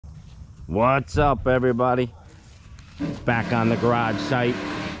What's up, everybody? Back on the garage site,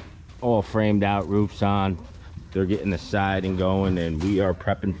 all framed out, roofs on. They're getting the siding going, and we are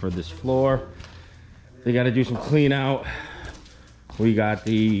prepping for this floor. They got to do some clean out. We got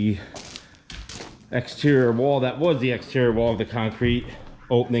the exterior wall, that was the exterior wall of the concrete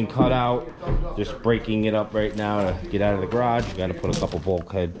opening cut out. Just breaking it up right now to get out of the garage. Got to put a couple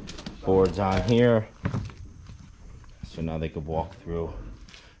bulkhead boards on here, so now they could walk through,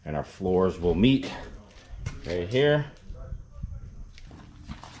 and our floors will meet right here.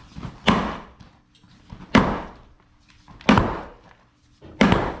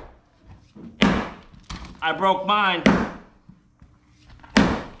 I broke mine.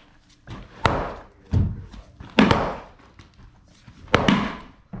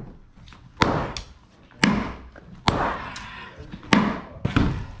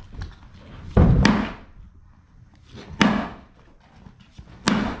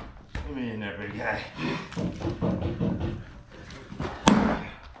 Come in there, big guy.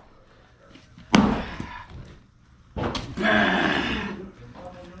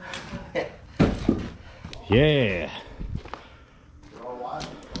 Yeah.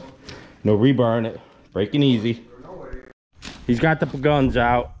 No rebar in it. Breaking easy. He's got the guns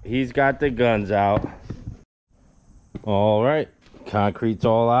out. He's got the guns out. All right. Concrete's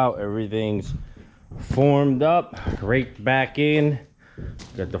all out. Everything's formed up. Raked back in.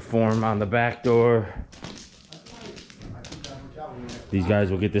 Got the form on the back door. These guys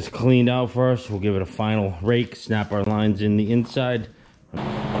will get this cleaned out for us. We'll give it a final rake. Snap our lines in the inside.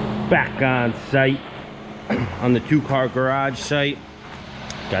 Back on site. On the 2-car garage site.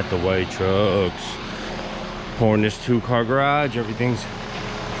 Got the white trucks pouring this 2-car garage. Everything's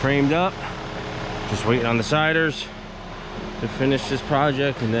framed up, just waiting on the siders to finish this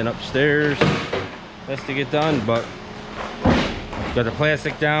project, and then upstairs that's to get done. But got the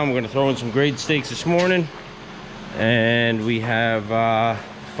plastic down. We're going to throw in some grade stakes this morning, and we have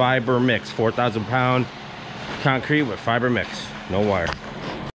fiber mix, 4,000 pound concrete with fiber mix, no wire.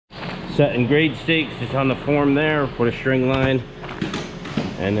 Setting grade stakes, it's on the form there. Put a string line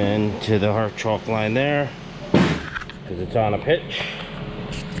and then to the hard chalk line there, because it's on a pitch.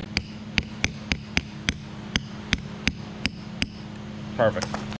 Perfect.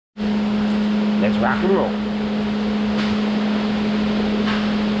 Let's rock and roll.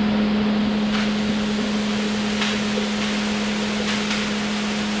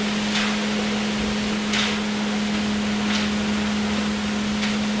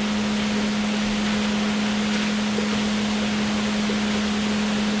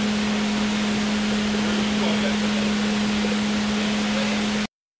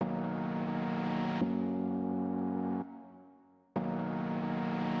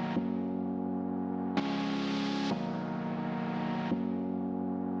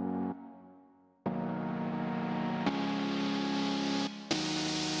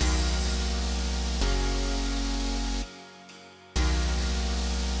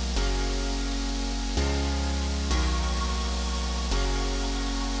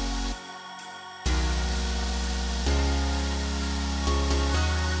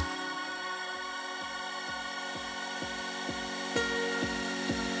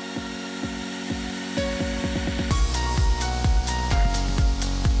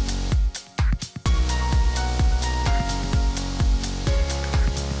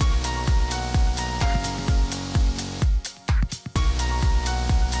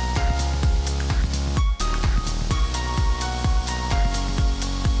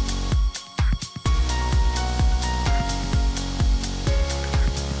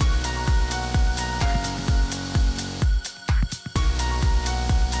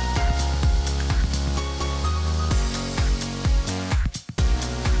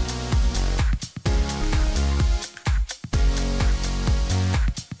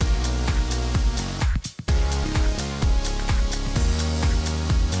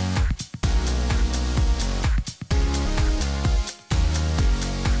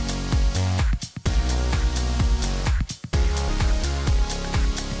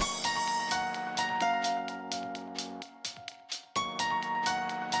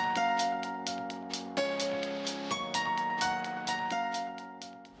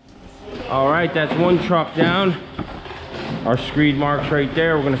 All right, that's one truck down. Our screed marks right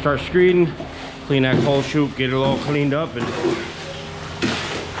there. We're gonna start screeding, clean that coal chute, get it all cleaned up, and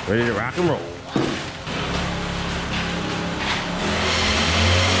ready to rock and roll.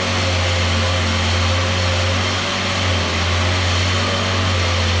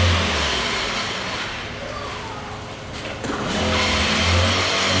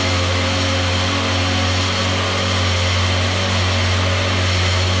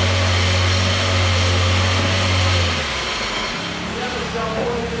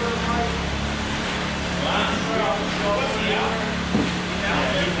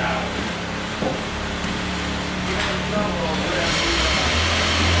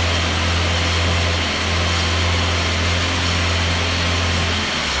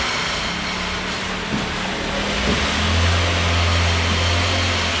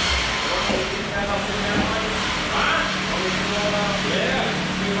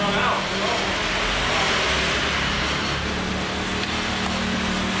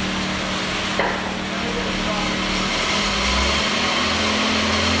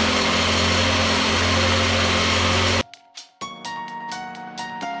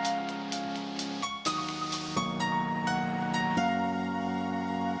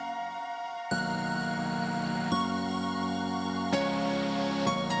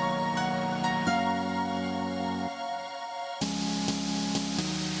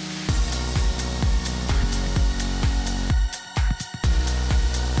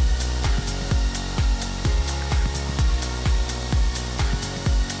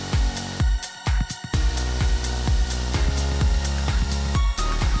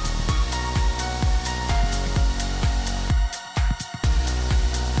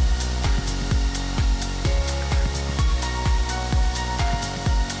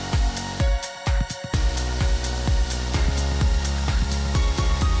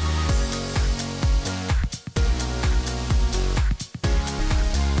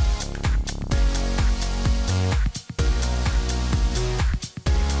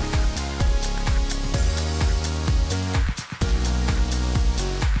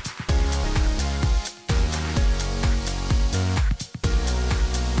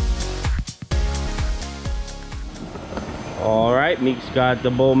 right, Meek's got the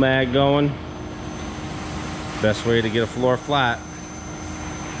BOMAG going. Best way to get a floor flat.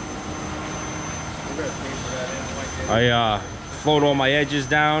 I float all my edges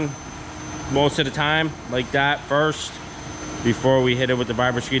down most of the time like that first before we hit it with the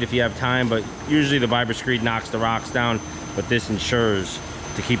vibra screed if you have time, but usually the vibra screed knocks the rocks down, but this ensures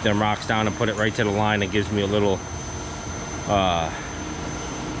to keep them rocks down and put it right to the line. It gives me a little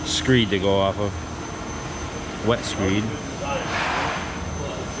screed to go off of, wet screed.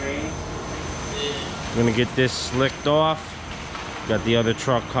 I'm gonna get this slicked off. Got the other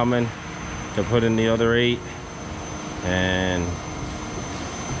truck coming to put in the other 8 and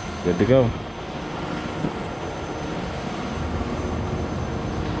good to go.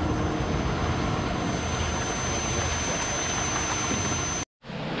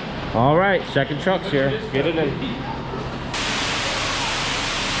 All right, second truck's here. Get it in.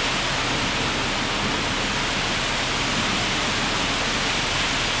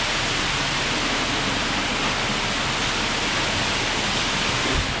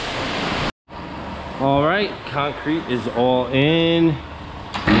 All right, concrete is all in.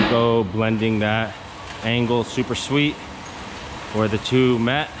 We go blending that angle super sweet where the two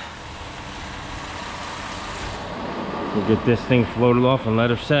met. We'll get this thing floated off and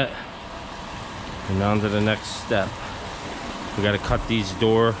let her set. And on to the next step. We got to cut these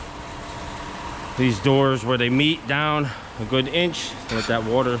doors where they meet down a good inch. Let that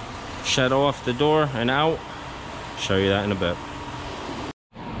water shed off the door and out. Show you that in a bit.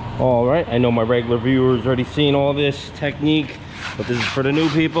 All right, I know my regular viewers already seen all this technique, but this is for the new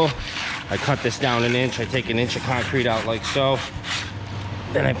people. I cut this down an inch. I take an inch of concrete out like so.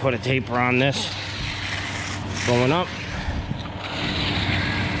 Then I put a taper on this going up.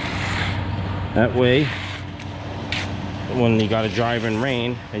 That way, when you got a driving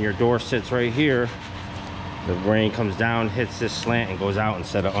rain and your door sits right here, the rain comes down, hits this slant and goes out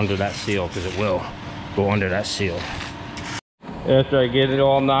instead of under that seal, because it will go under that seal. After I get it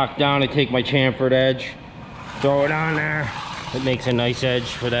all knocked down, I take my chamfered edge, throw it on there. It makes a nice edge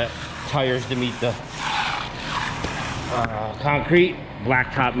for that tires to meet the concrete.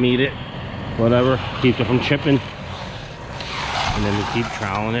 Blacktop meet it, whatever, keeps it from chipping. And then we keep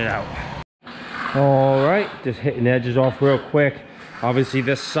troweling it out. All right, just hitting the edges off real quick. Obviously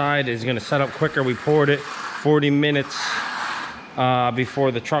this side is gonna set up quicker. We poured it 40 minutes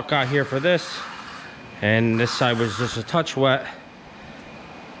before the truck got here for this. And this side was just a touch wet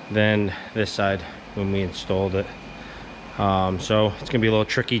than this side when we installed it. So it's gonna be a little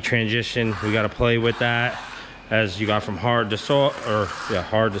tricky transition. We gotta play with that as you got from hard to soft, or yeah,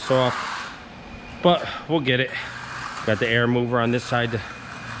 hard to soft. But we'll get it. Got the air mover on this side to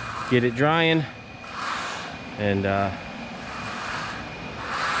get it drying. And that's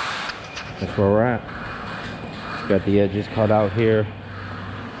where we're at. Got the edges cut out here.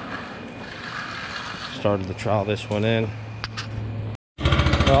 Started to trowel this one in.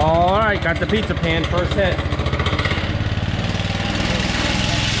 All right, got the pizza pan, first hit.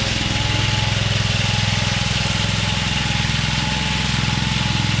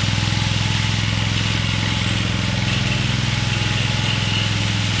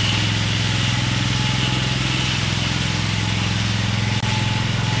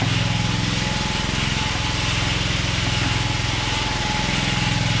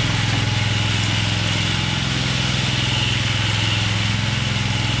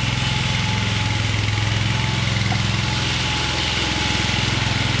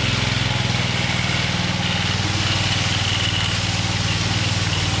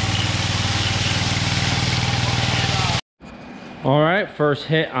 All right, first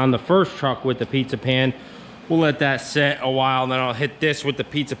hit on the first truck with the pizza pan. We'll let that set a while, then I'll hit this with the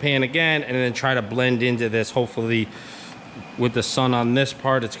pizza pan again and then try to blend into this. Hopefully with the sun on this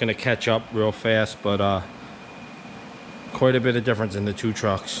part, it's gonna catch up real fast, but quite a bit of difference in the two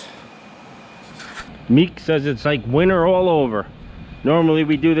trucks. Meek says it's like winter all over. Normally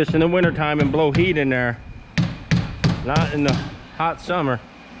we do this in the winter time and blow heat in there, not in the hot summer,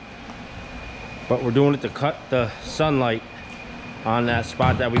 but we're doing it to cut the sunlight on that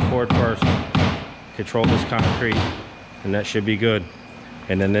spot that we poured first. Control this concrete, and that should be good.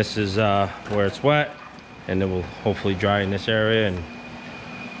 And then this is where it's wet, and then we'll hopefully dry in this area, and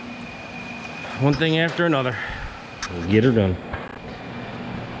one thing after another, we'll get her done.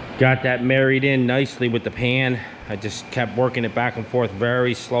 Got that married in nicely with the pan. I just kept working it back and forth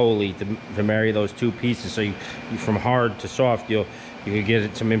very slowly to marry those two pieces, so you from hard to soft, you could get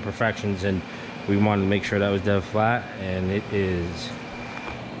it some imperfections, and we wanted to make sure that was dead flat, and it is.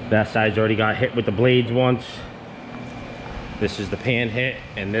 That side's already got hit with the blades once. This is the pan hit,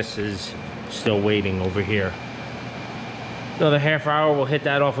 and this is still waiting over here. Another half hour, we'll hit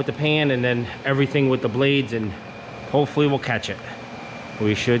that off with the pan, and then everything with the blades, and hopefully we'll catch it.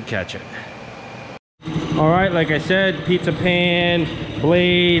 We should catch it. All right, like I said, pizza pan,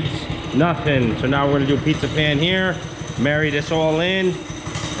 blades, nothing. So now we're gonna do a pizza pan here, marry this all in,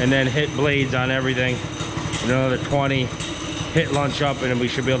 and then hit blades on everything. Another 20, hit lunch up, and then we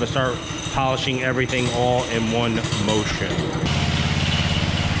should be able to start polishing everything all in one motion.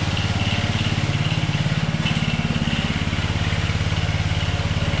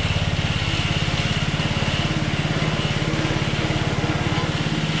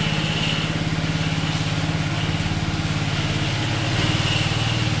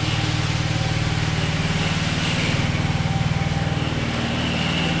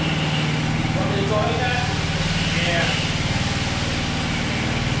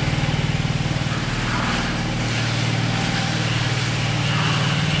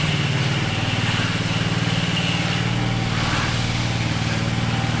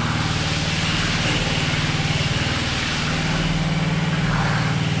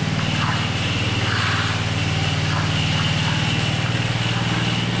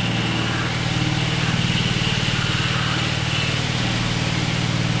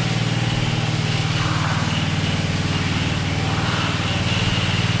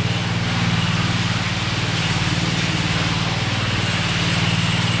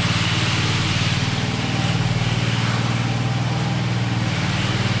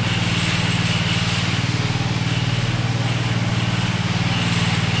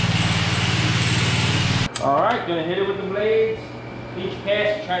 All right, gonna hit it with the blades. Each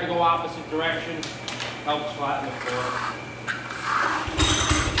pass, try to go opposite direction. Helps flatten the floor.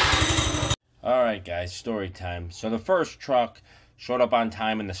 All right, guys, story time. So the first truck showed up on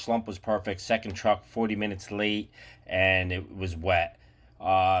time and the slump was perfect. Second truck, 40 minutes late, and it was wet.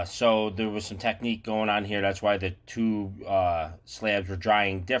 So there was some technique going on here. That's why the two slabs were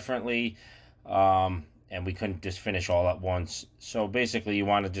drying differently. And we couldn't just finish all at once. So basically you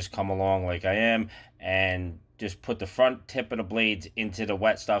want to just come along like I am and just put the front tip of the blades into the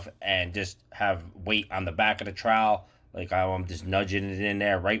wet stuff and just have weight on the back of the trowel, like I'm just nudging it in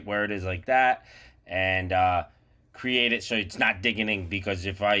there right where it is like that, and create it so it's not digging in, because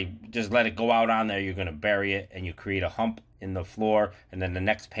if I just let it go out on there, you're going to bury it and you create a hump in the floor, and then the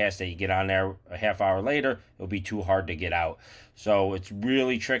next pass that you get on there a half hour later, it'll be too hard to get out. So it's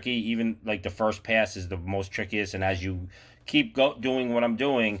really tricky. Even like the first pass is the most trickiest, and as you keep doing what I'm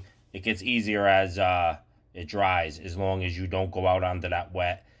doing, it gets easier as it dries, as long as you don't go out onto that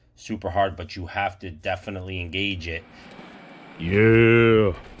wet super hard, but you have to definitely engage it.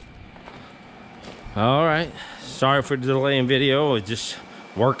 Yeah. All right, sorry for the delay in video. It's just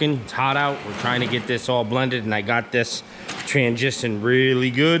working. It's hot out. We're trying to get this all blended, and I got this transition really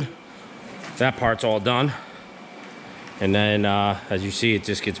good. That part's all done, and then as you see, it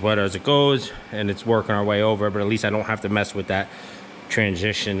just gets wetter as it goes, and it's working our way over, but at least I don't have to mess with that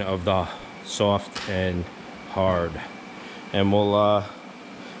transition of the soft and hard. And we'll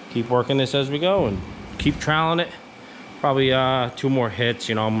keep working this as we go and keep troweling it. Probably 2 more hits.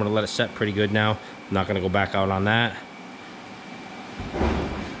 You know, I'm gonna let it set pretty good now. I'm not gonna go back out on that.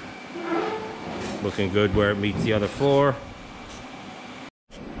 Looking good where it meets the other floor.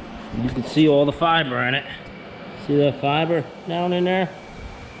 You can see all the fiber in it. See that fiber down in there?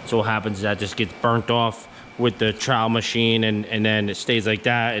 So what happens is that just gets burnt off with the trowel machine, and then it stays like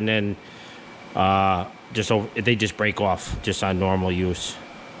that, and then they just break off just on normal use.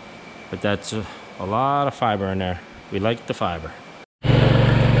 But that's a lot of fiber in there. We like the fiber.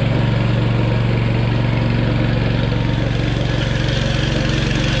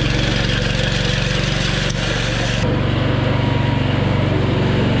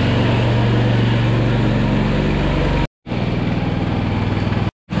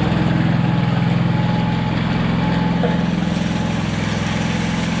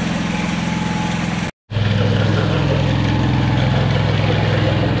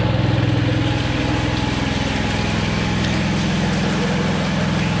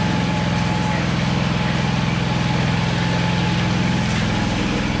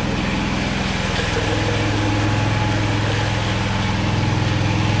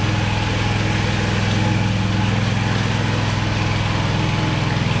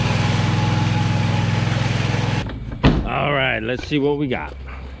 Let's see what we got.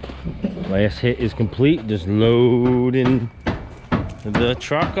 Last hit is complete. Just loading the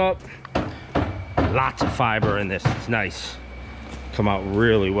truck up. Lots of fiber in this. It's nice. Come out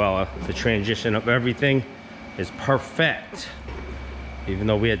really well. The transition of everything is perfect. Even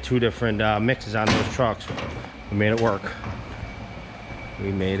though we had 2 different mixes on those trucks, we made it work.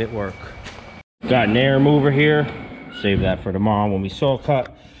 We made it work. Got an air mover here. Save that for tomorrow when we saw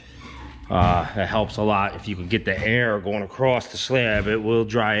cut. That helps a lot. If you could get the air going across the slab, it will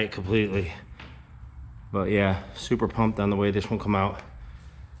dry it completely. But yeah, super pumped on the way this one come out.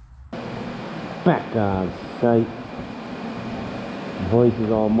 Back on site. Voice is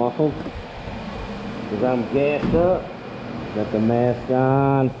all muffled because I'm gassed up. Got the mask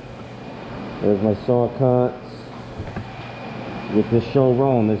on. There's my saw cuts. Get this show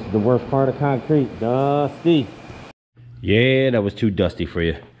rolling. This is the worst part of concrete. Dusty. Yeah, that was too dusty for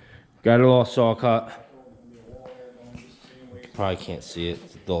you. Got it all saw cut. You probably can't see it.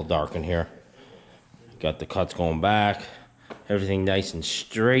 It's a little dark in here. Got the cuts going back. Everything nice and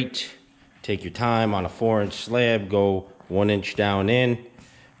straight. Take your time on a 4-inch slab. Go 1 inch down in.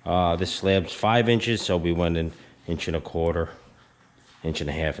 This slab's 5 inches, so we went an 1.25 inches, 1.5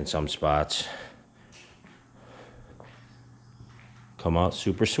 inches in some spots. Come out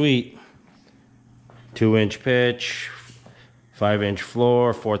super sweet. 2-inch pitch, 5-inch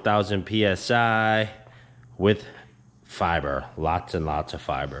floor, 4,000 psi with fiber. Lots and lots of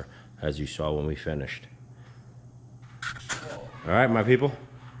fiber, as you saw when we finished. All right, my people,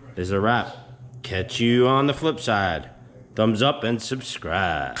 this is a wrap. Catch you on the flip side. Thumbs up and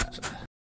subscribe.